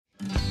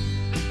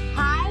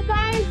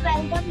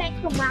welcome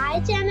back to my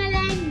channel,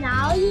 and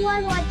now you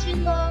are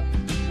watching a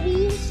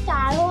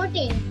 3-star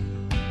hotel.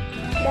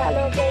 The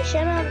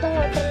location of the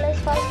hotel is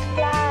first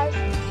class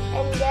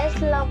and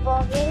guests love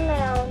walking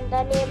around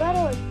the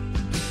neighborhood.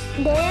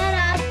 There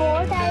are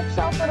 4 types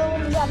of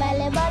rooms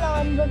available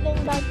on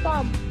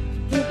booking.com.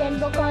 You can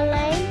book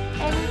online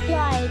and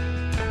enjoy it.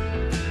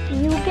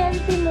 You can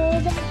see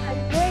more than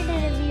 100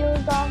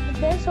 reviews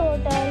of this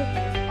hotel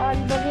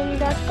on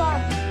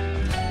booking.com.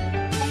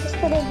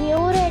 The review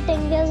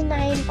rating is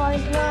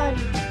 9.1,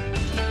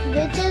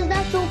 which is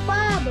the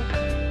superb.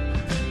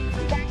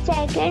 The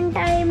check-in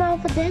time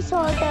of this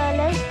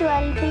hotel is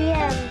 12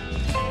 p.m.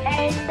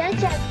 and the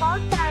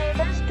check-out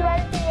time is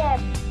 12 p.m.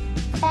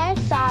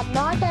 Pets are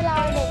not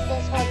allowed in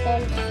this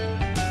hotel.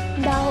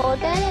 The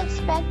hotel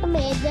accepts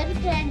major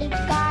credit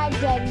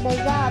cards and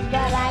reserves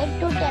the right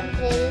to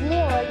temporarily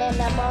hold an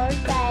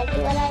amount prior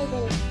to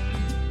arrival.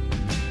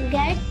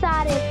 Guests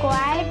are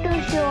required to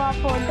show a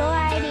photo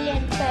ID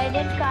and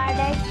credit card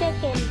at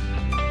check-in.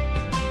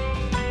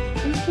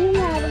 If you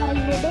have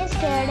already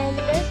stayed in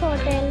this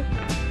hotel,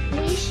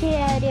 please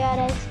share your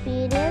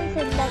experience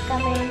in the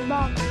comment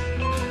box.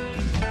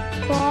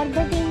 For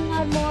booking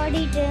or more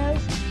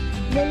details,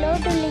 below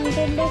the link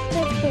in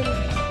description.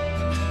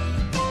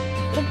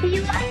 If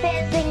you are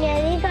facing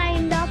any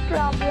kind of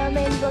problem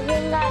in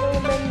booking a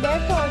room in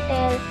this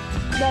hotel,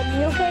 then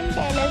you can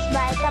tell us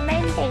by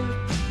commenting.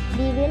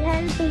 We will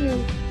help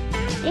you.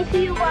 If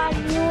you are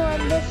new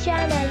on this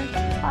channel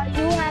or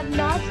you have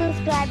not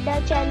subscribed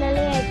the channel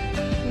yet,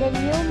 then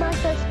you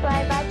must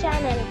subscribe our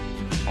channel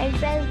and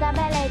press the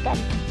bell icon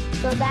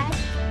so that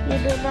you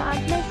do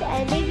not miss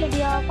any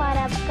video of our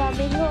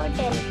upcoming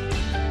hotel.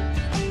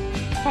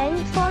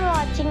 Thanks for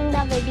watching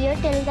the video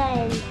till the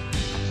end.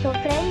 So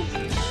friends,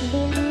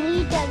 we'll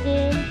meet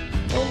again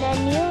in a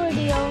new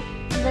video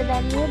with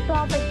a new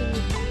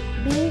property.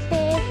 Be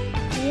safe,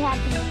 be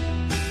happy.